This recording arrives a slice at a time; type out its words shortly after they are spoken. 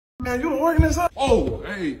Man, you the organizer? Oh,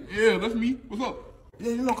 hey, yeah, that's me. What's up?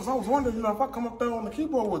 Yeah, cause I was wondering, if I come up there on the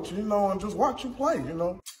keyboard with you, and just watch you play,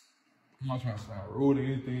 I'm not trying to sound rude or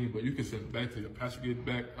anything, but you can send it back to your pastor, get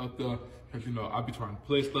back out there, because, I be trying to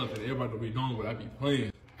play stuff, and everybody will be knowing what I be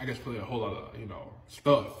playing. I just play a whole lot of,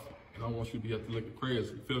 stuff, and I don't want you to be out there looking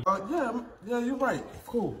crazy, you feel me? Yeah, you're right.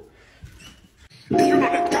 Cool. You know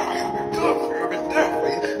that guy, good for him,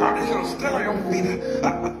 definitely. I'm just gonna stare at your feet. I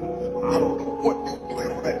don't know what you're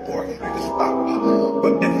playing on that board. You need to stop.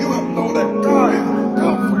 But if you don't know that God is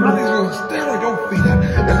good for you, I need you to stare at your feet.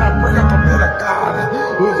 And I bring up a man of God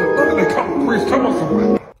who is another to come preach. Come on,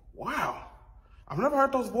 somebody. Wow. I've never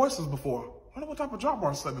heard those voices before. I wonder what type of job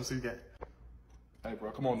bar settings he got. Hey,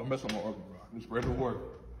 bro, come on, don't mess up my organ, bro. I'm just ready to work.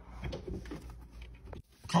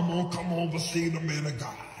 Come on, but see the man of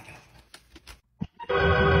God. You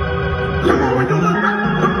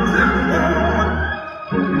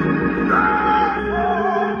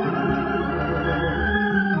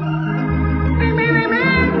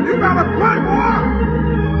gotta play, boy!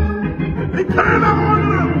 He turned up on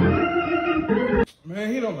you!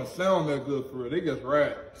 Man, he don't sound that good for real. They just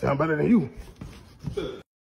rap. Sound better than you.